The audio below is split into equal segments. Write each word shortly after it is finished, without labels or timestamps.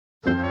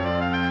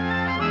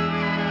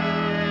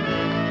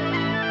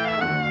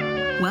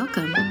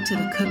Welcome to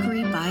the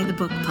Cookery by the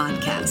Book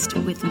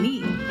podcast with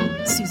me,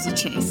 Susie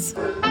Chase.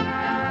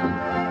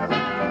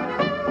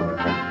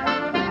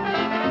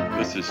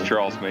 This is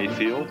Charles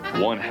Mayfield,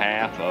 one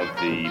half of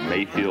the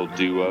Mayfield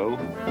duo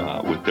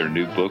with their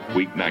new book,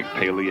 Weeknight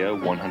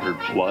Paleo, 100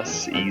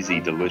 plus easy,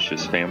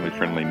 delicious,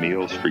 family-friendly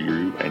meals for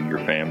you and your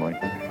family.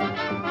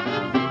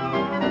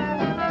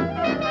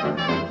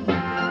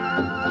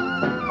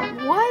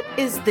 What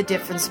is the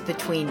difference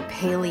between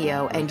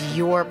paleo and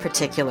your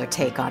particular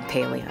take on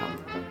paleo?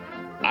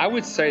 I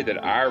would say that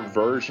our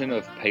version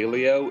of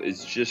paleo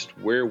is just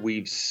where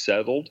we've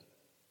settled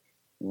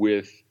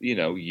with,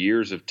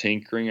 years of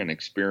tinkering and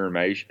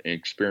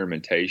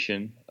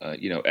experimentation,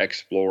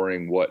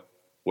 exploring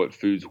what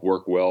foods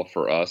work well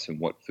for us and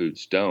what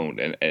foods don't.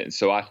 And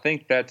so I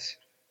think that's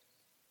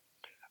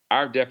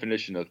our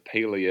definition of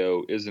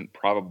paleo isn't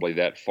probably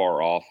that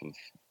far off of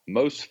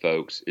most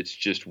folks. It's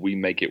just we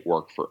make it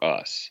work for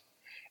us.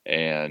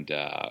 And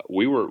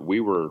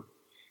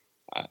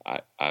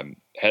I'm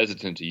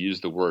hesitant to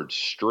use the word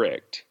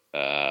strict,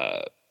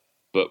 But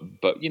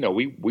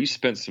we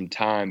spent some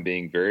time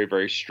being very,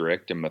 very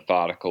strict and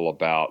methodical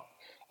about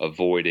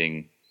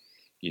avoiding,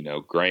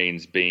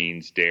 grains,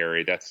 beans,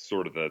 dairy. That's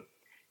sort of the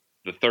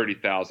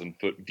 30,000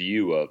 foot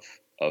view of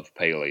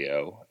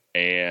paleo.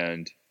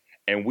 And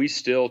we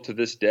still, to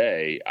this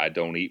day, I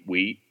don't eat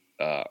wheat,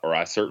 or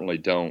I certainly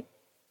don't.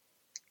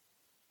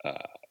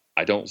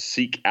 I don't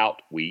seek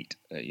out wheat.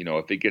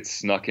 If it gets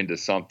snuck into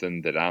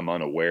something that I'm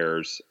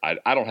unawares,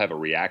 I don't have a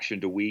reaction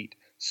to wheat.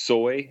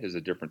 Soy is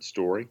a different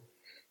story.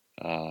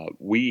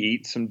 We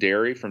eat some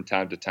dairy from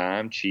time to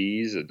time,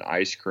 cheese and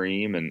ice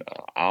cream, and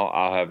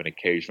I'll have an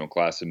occasional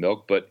glass of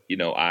milk, but,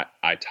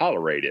 I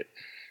tolerate it.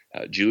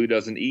 Julie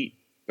doesn't eat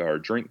or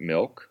drink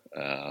milk.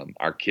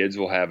 Our kids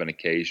will have an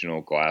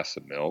occasional glass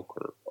of milk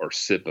or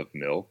sip of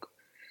milk.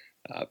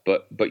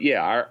 But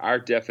yeah, our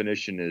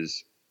definition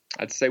is,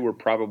 I'd say we've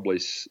probably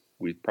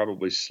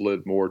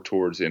slid more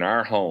towards, in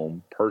our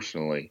home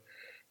personally,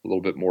 a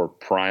little bit more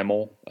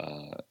primal,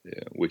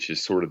 which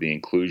is sort of the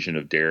inclusion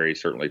of dairy,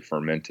 certainly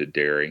fermented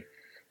dairy.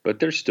 But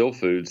there's still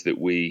foods that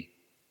we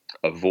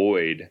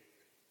avoid.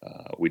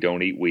 We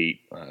don't eat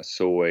wheat,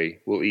 soy.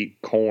 We'll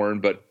eat corn,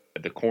 but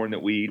the corn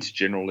that we eat is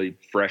generally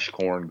fresh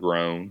corn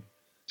grown.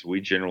 So we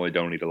generally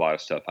don't eat a lot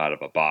of stuff out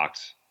of a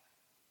box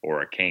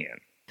or a can.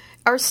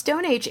 Our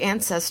Stone Age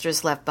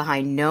ancestors left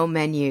behind no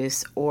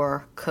menus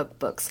or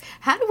cookbooks.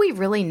 How do we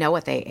really know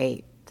what they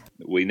ate?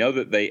 We know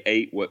that they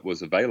ate what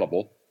was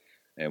available,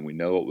 and we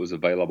know what was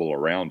available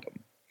around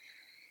them.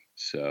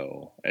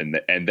 So, and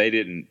they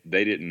didn't,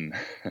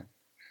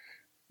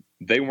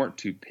 they weren't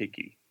too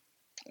picky.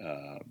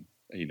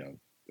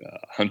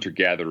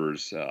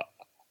 Hunter-gatherers,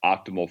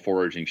 optimal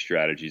foraging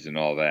strategies and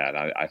all that.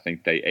 I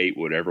think they ate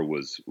whatever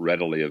was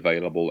readily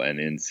available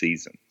and in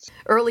season.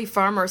 Early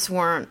farmers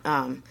weren't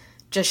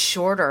just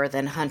shorter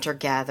than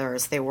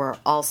hunter-gatherers. They were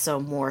also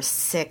more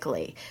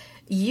sickly.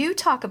 You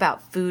talk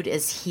about food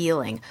as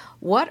healing.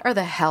 What are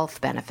the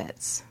health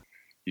benefits?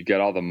 You've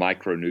got all the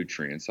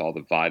micronutrients, all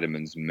the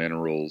vitamins,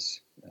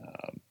 minerals.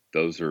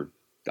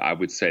 I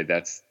would say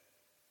that's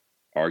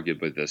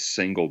arguably the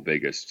single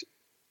biggest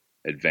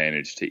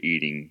advantage to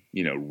eating,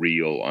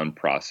 real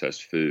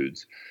unprocessed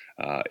foods.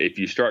 If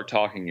you start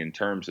talking in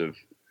terms of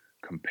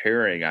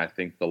comparing, I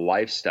think the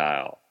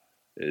lifestyle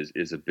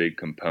is a big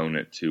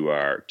component to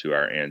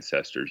our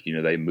ancestors.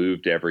 They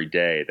moved every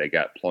day. They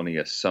got plenty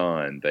of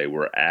sun. They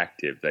were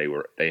active.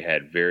 They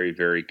had very,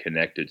 very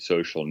connected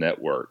social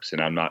networks.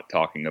 And I'm not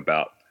talking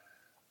about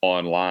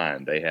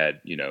online. They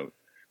had,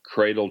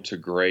 cradle to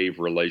grave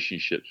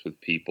relationships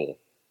with people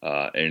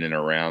in and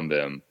around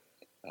them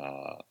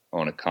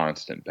on a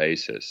constant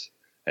basis.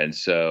 And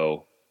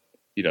so,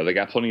 they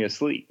got plenty of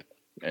sleep,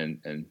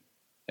 and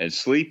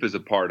sleep is a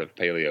part of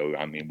paleo.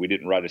 I mean, we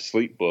didn't write a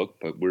sleep book,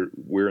 but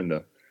we're in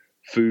the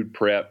food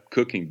prep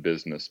cooking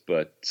business,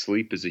 but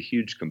sleep is a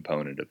huge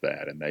component of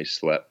that. And they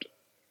slept,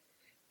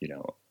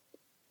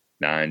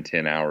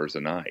 9-10 hours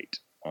a night.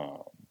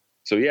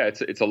 So yeah,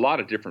 it's a lot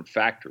of different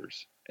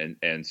factors.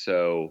 And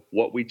so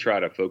what we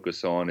try to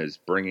focus on is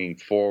bringing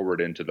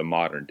forward into the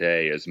modern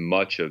day as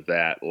much of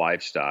that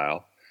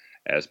lifestyle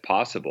as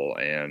possible.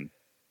 And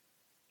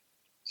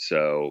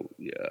so,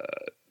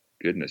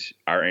 goodness,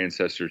 our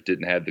ancestors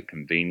didn't have the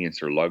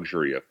convenience or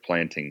luxury of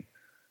planting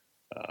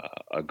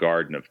a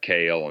garden of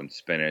kale and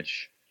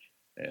spinach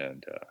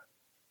and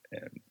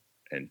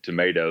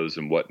tomatoes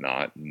and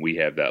whatnot. And we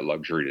have that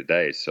luxury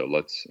today. So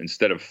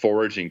instead of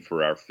foraging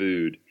for our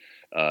food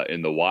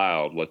in the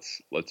wild,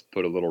 let's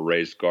put a little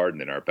raised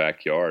garden in our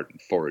backyard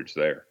and forage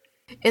there.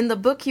 In the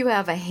book, you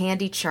have a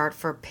handy chart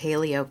for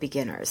paleo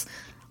beginners.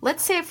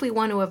 Let's say if we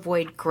want to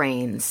avoid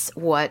grains,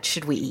 what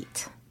should we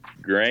eat?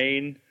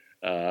 Grain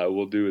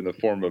we'll do in the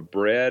form of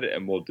bread,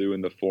 and we'll do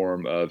in the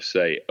form of,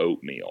 say,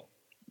 oatmeal.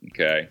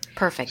 Okay.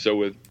 Perfect.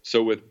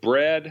 So with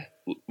bread,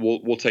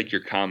 we'll take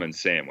your common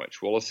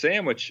sandwich. Well, a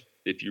sandwich,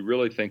 if you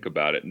really think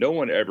about it, no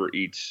one ever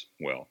eats,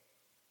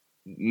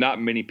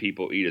 not many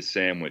people eat a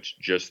sandwich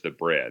just the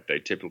bread. They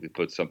typically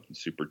put something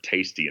super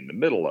tasty in the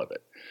middle of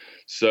it.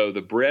 So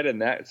the bread in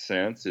that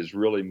sense is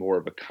really more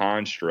of a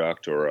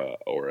construct or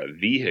a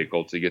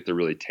vehicle to get the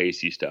really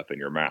tasty stuff in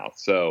your mouth.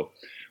 So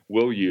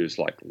we'll use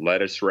like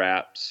lettuce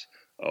wraps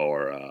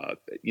or,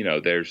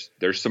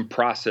 there's some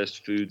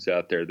processed foods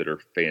out there that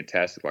are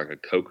fantastic, like a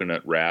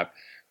coconut wrap.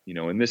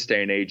 In this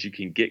day and age, you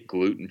can get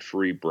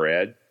gluten-free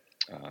bread.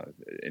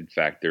 In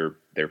fact,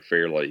 they're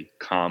fairly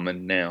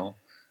common now.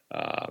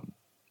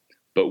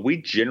 But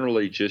we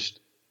generally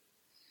just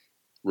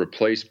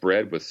replace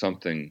bread with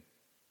something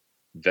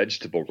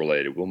vegetable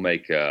related. We'll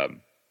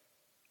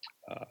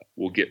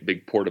get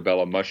big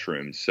portobello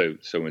mushrooms. So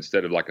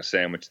instead of like a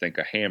sandwich, think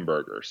a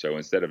hamburger. So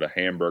instead of a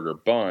hamburger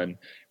bun,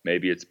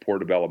 maybe it's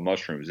portobello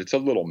mushrooms. It's a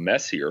little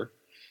messier,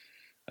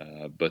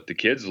 but the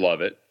kids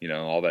love it.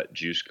 All that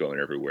juice going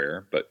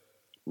everywhere. But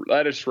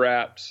lettuce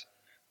wraps,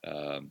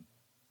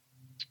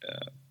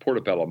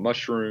 portobello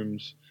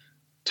mushrooms,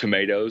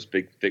 tomatoes,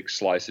 big thick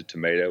slice of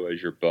tomato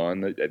as your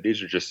bun.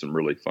 These are just some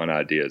really fun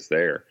ideas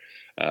there.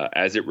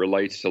 As it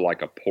relates to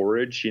like a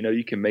porridge,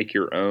 you can make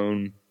your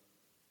own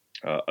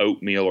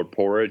oatmeal or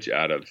porridge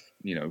out of,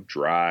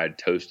 dried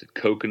toasted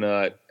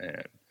coconut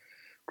and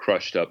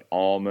crushed up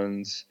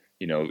almonds,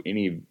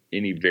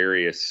 any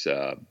various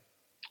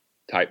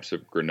types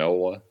of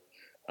granola.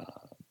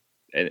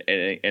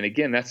 And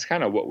again, that's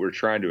kind of what we're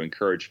trying to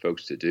encourage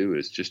folks to do,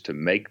 is just to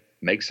make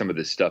some of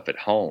this stuff at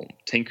home,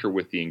 tinker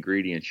with the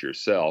ingredients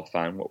yourself,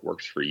 find what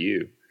works for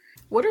you.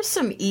 What are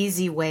some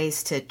easy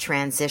ways to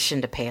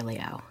transition to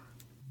paleo?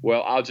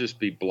 Well, I'll just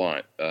be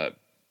blunt.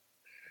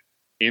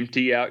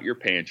 Empty out your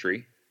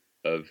pantry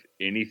of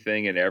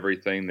anything and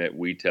everything that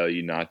we tell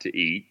you not to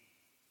eat.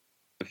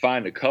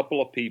 Find a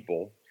couple of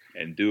people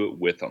and do it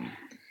with them.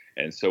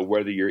 And so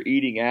whether you're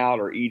eating out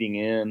or eating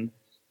in,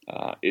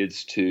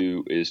 is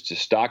to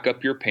stock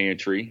up your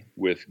pantry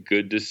with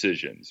good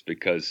decisions,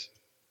 because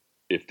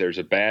if there's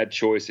a bad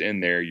choice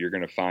in there, you're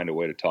going to find a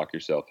way to talk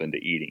yourself into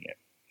eating it.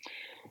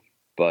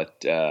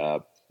 But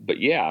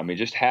yeah, I mean,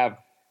 just have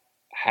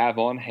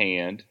on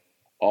hand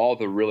all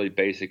the really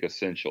basic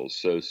essentials.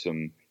 So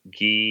some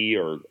ghee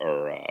or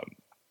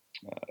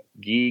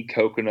ghee,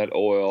 coconut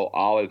oil,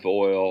 olive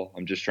oil.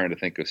 I'm just trying to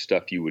think of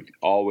stuff you would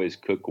always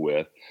cook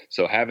with.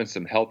 So having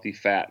some healthy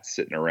fats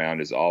sitting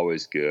around is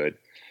always good.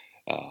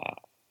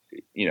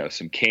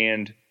 Some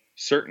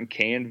certain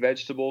canned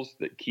vegetables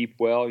that keep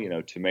well,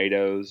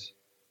 tomatoes,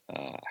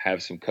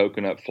 have some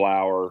coconut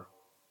flour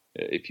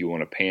if you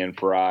want to pan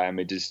fry. I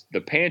mean, just the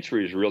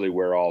pantry is really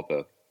where all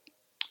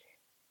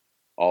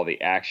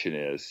the action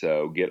is.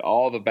 So get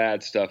all the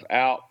bad stuff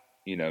out,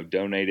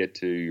 donate it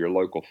to your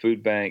local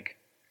food bank,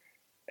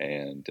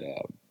 and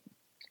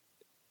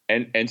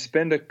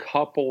spend a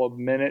couple of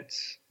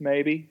minutes,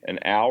 maybe an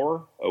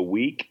hour a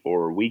week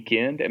or a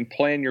weekend, and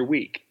plan your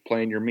week,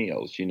 plan your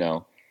meals.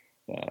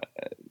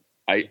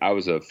 I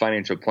was a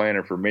financial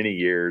planner for many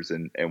years,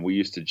 and we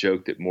used to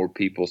joke that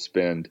people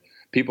spend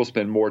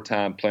more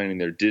time planning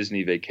their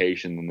Disney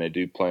vacation than they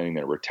do planning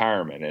their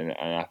retirement. And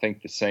I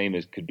think the same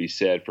could be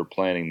said for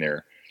planning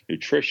their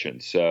nutrition.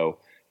 So,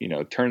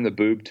 turn the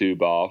boob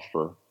tube off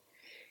for,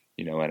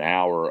 an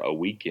hour a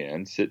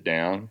weekend, sit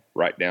down,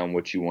 write down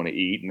what you want to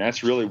eat. And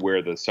that's really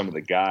where some of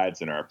the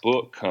guides in our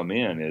book come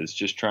in, is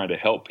just trying to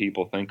help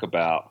people think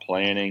about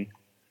planning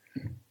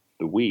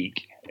the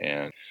week.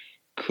 And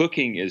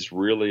cooking is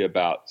really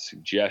about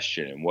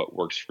suggestion and what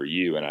works for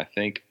you. And I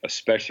think,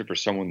 especially for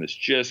someone that's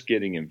just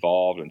getting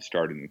involved and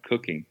starting in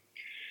cooking,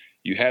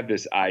 you have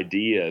this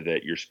idea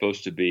that you're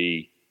supposed to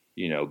be,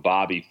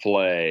 Bobby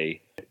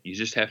Flay. You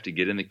just have to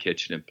get in the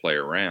kitchen and play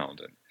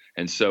around.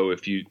 And so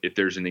if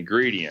there's an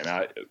ingredient,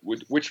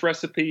 which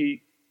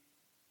recipe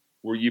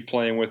were you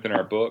playing with in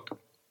our book?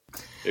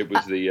 It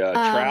was the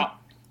trout.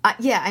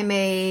 Yeah, I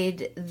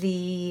made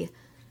the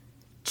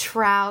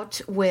trout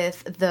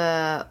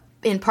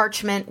in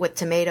parchment with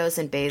tomatoes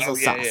and basil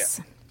sauce.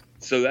 Yeah.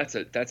 So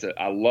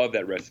I love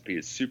that recipe.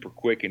 It's super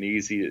quick and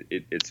easy.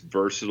 It's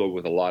versatile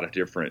with a lot of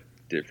different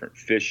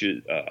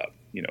fishes,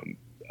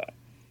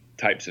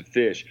 types of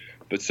fish.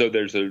 But so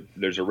there's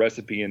a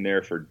recipe in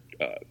there for,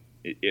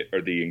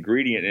 or the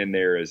ingredient in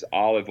there is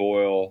olive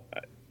oil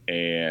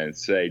and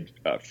say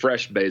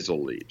fresh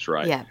basil leaves,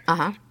 right? Yeah.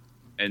 Uh-huh.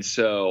 And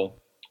so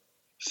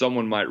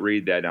someone might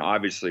read that. Now,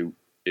 obviously,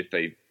 if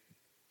they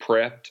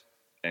prepped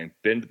and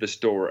been to the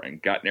store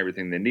and gotten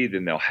everything they need,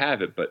 then they'll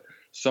have it. But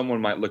someone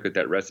might look at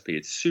that recipe,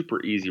 it's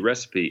super easy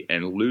recipe,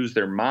 and lose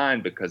their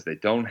mind because they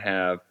don't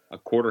have a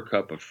quarter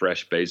cup of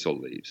fresh basil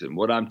leaves. And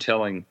what I'm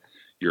telling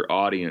your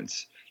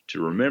audience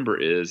to remember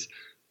is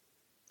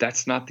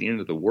that's not the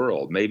end of the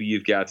world. Maybe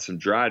you've got some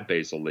dried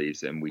basil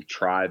leaves and we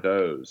try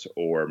those.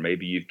 Or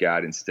maybe you've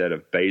got, instead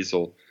of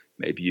basil,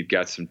 maybe you've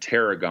got some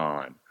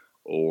tarragon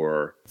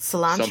or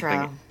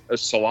cilantro.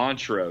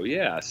 Cilantro,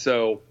 yeah.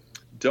 So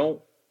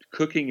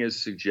cooking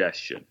is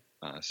suggestion.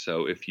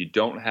 So if you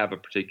don't have a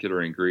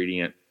particular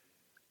ingredient,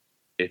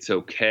 it's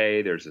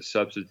okay. There's a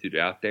substitute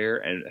out there.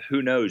 And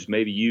who knows,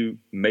 maybe you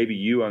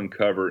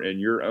uncover in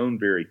your own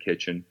very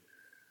kitchen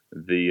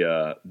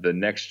the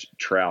next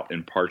trout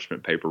in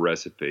parchment paper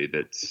recipe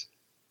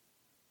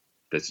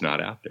that's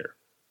not out there.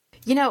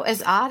 You know,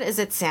 as odd as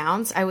it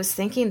sounds, I was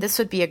thinking this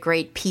would be a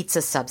great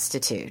pizza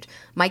substitute.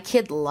 My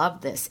kid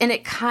loved this, and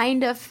it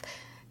kind of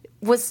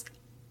was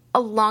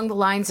along the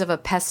lines of a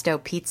pesto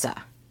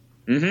pizza.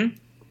 Mm-hmm.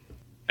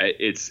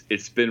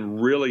 It's been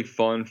really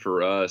fun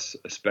for us,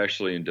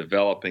 especially in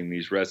developing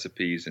these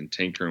recipes and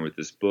tinkering with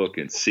this book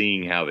and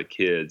seeing how the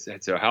kids.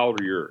 So, how old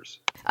are yours?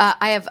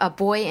 I have a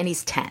boy, and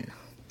he's 10.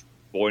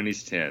 Boy, and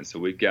he's 10. So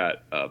we've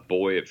got a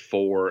boy at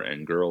 4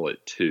 and girl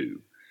at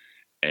 2.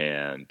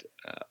 And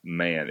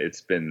man,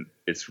 it's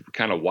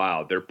kind of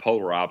wild. They're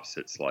polar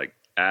opposites. Like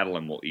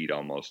Adeline will eat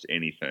almost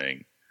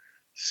anything.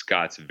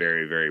 Scott's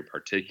very, very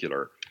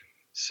particular.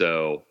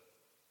 So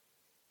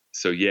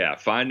yeah,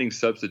 finding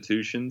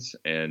substitutions,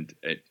 and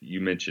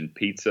you mentioned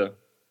pizza.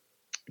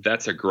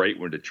 That's a great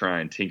one to try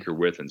and tinker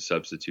with and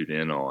substitute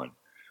in on,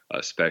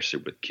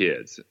 especially with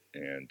kids.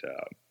 And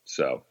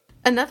so.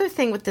 Another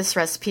thing with this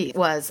recipe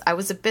was I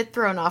was a bit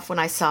thrown off when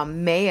I saw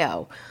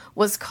mayo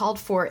was called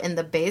for in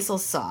the basil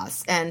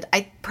sauce. And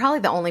I'm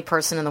probably the only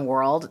person in the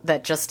world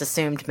that just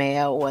assumed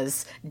mayo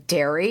was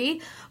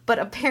dairy. But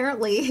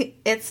apparently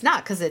it's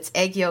not, because it's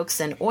egg yolks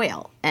and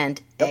oil.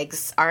 And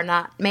eggs are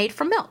not made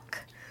from milk.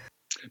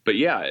 But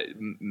yeah,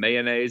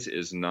 mayonnaise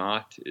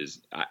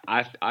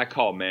I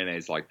call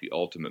mayonnaise like the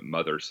ultimate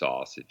mother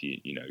sauce. If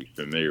you're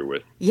familiar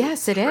with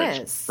yes, it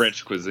is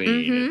French cuisine.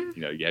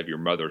 Mm-hmm. And, you have your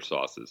mother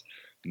sauces.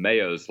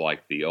 Mayo's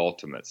like the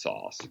ultimate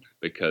sauce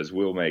because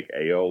we'll make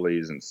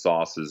aiolis and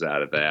sauces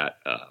out of that.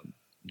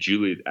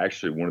 Julie,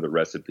 actually, one of the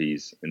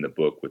recipes in the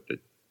book with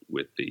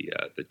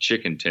the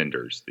chicken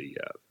tenders, the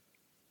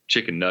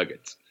chicken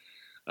nuggets.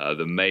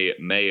 The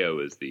mayo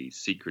is the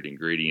secret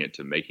ingredient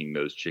to making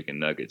those chicken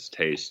nuggets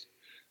taste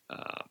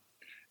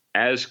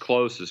as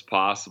close as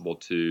possible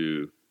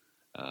to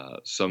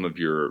some of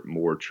your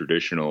more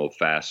traditional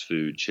fast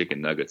food chicken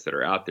nuggets that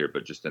are out there,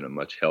 but just in a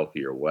much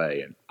healthier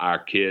way. And our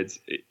kids,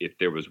 if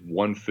there was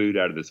one food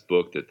out of this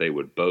book that they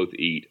would both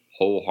eat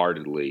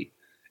wholeheartedly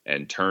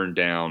and turn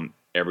down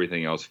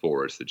everything else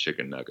for, it's the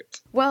chicken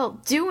nuggets.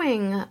 Well,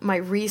 doing my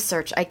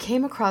research, I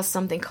came across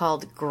something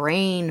called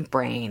grain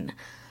brain.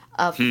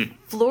 A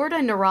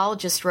Florida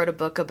neurologist wrote a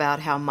book about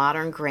how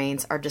modern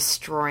grains are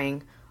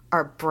destroying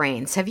our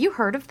brains. Have you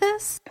heard of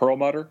this?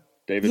 Perlmutter?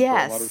 David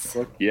Perlmutter's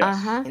book? Yes.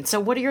 Uh-huh. And so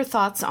what are your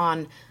thoughts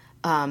on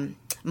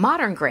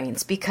modern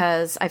grains?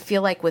 Because I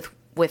feel like with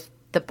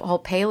the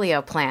whole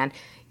paleo plan,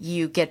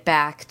 you get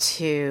back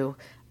to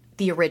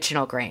the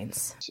original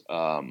grains.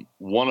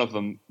 One of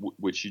them,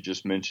 which you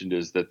just mentioned,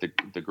 is that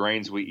the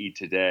grains we eat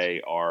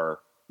today are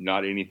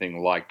not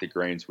anything like the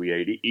grains we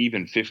ate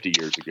even 50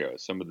 years ago.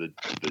 Some of the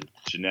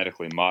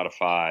genetically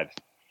modified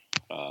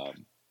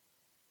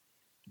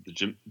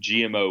the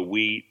GMO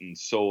wheat and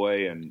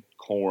soy and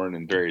corn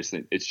and various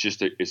things.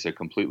 It's a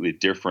completely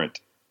different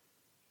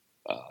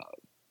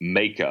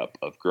makeup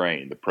of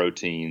grain, the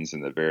proteins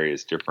and the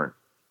various different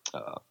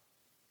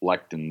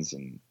lectins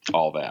and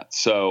all that.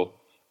 So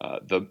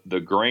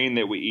the grain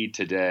that we eat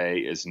today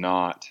is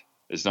not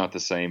the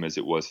same as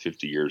it was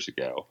 50 years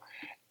ago.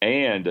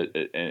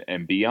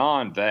 And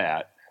beyond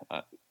that,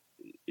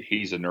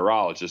 he's a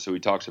neurologist, so he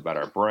talks about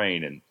our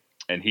brain,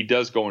 and he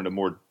does go into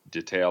more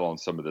detail on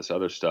some of this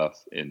other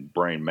stuff in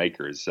Brain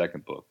Maker, his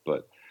second book.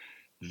 But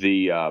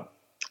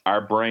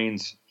our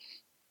brains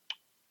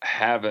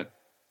haven't,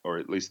 or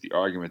at least the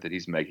argument that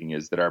he's making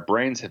is that our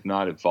brains have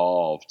not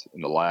evolved in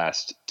the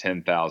last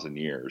 10,000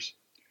 years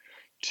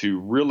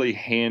to really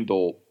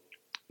handle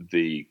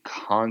the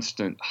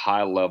constant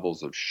high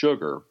levels of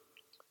sugar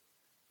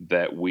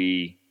that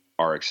we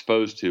are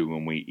exposed to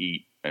when we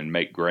eat and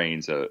make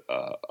grains a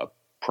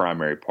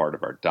primary part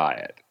of our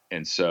diet.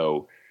 And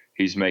so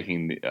he's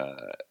making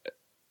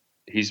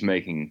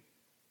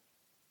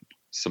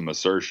some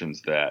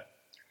assertions that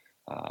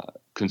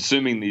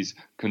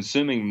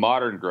consuming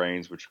modern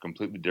grains, which are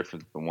completely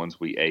different than the ones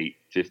we ate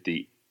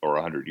 50 or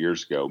 100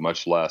 years ago,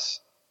 much less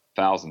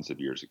thousands of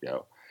years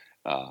ago,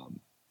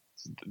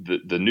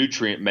 the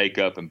nutrient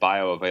makeup and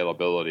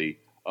bioavailability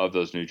of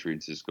those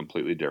nutrients is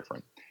completely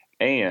different.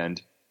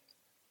 And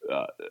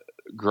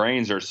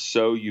grains are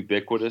so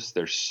ubiquitous,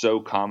 they're so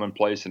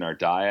commonplace in our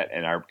diet,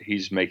 and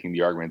he's making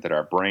the argument that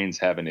our brains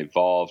haven't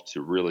evolved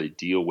to really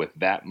deal with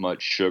that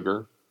much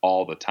sugar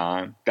all the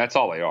time. That's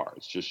all they are.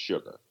 It's just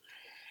sugar.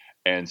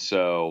 And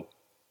so,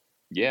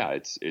 yeah,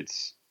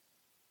 it's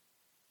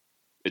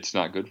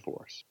not good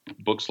for us.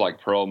 Books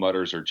like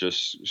Perlmutter's are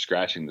just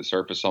scratching the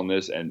surface on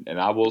this. And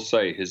I will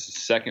say his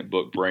second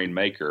book, Brain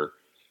Maker,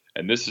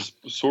 and this is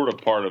sort of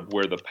part of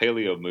where the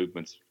paleo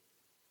movement's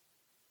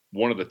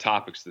one of the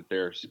topics that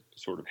they're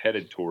sort of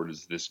headed toward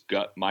is this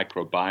gut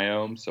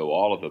microbiome. So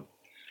all of the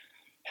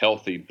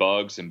healthy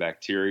bugs and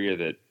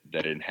bacteria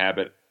that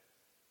inhabit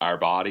our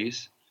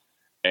bodies.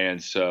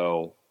 And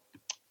so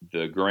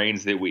the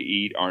grains that we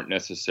eat aren't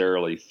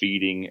necessarily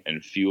feeding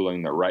and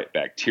fueling the right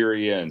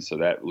bacteria. And so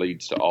that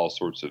leads to all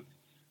sorts of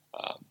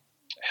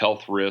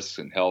health risks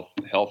and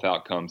health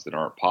outcomes that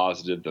aren't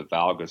positive. The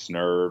valgus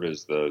nerve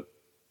is the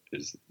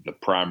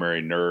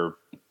primary nerve.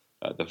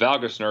 The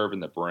valgus nerve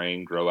and the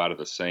brain grow out of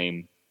the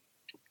same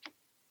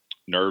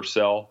nerve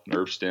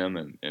stem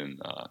in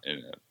a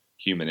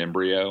human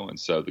embryo. And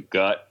so the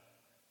gut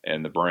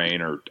and the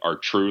brain are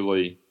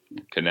truly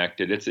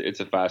connected. It's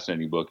a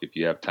fascinating book. If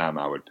you have time,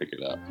 I would pick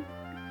it up.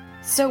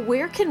 So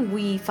where can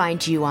we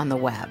find you on the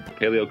web?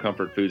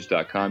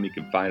 PaleoComfortFoods.com. You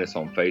can find us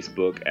on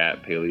Facebook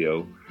at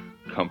Paleo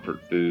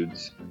Comfort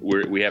Foods.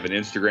 We have an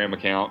Instagram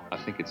account. I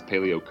think it's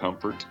Paleo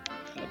Comfort.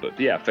 But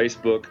yeah,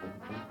 Facebook,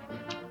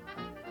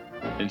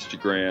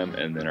 Instagram,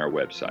 and then our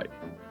website.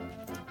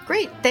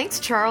 Great. Thanks,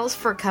 Charles,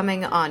 for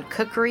coming on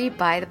Cookery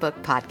by the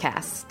Book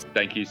podcast.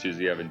 Thank you,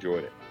 Susie. I've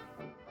enjoyed it.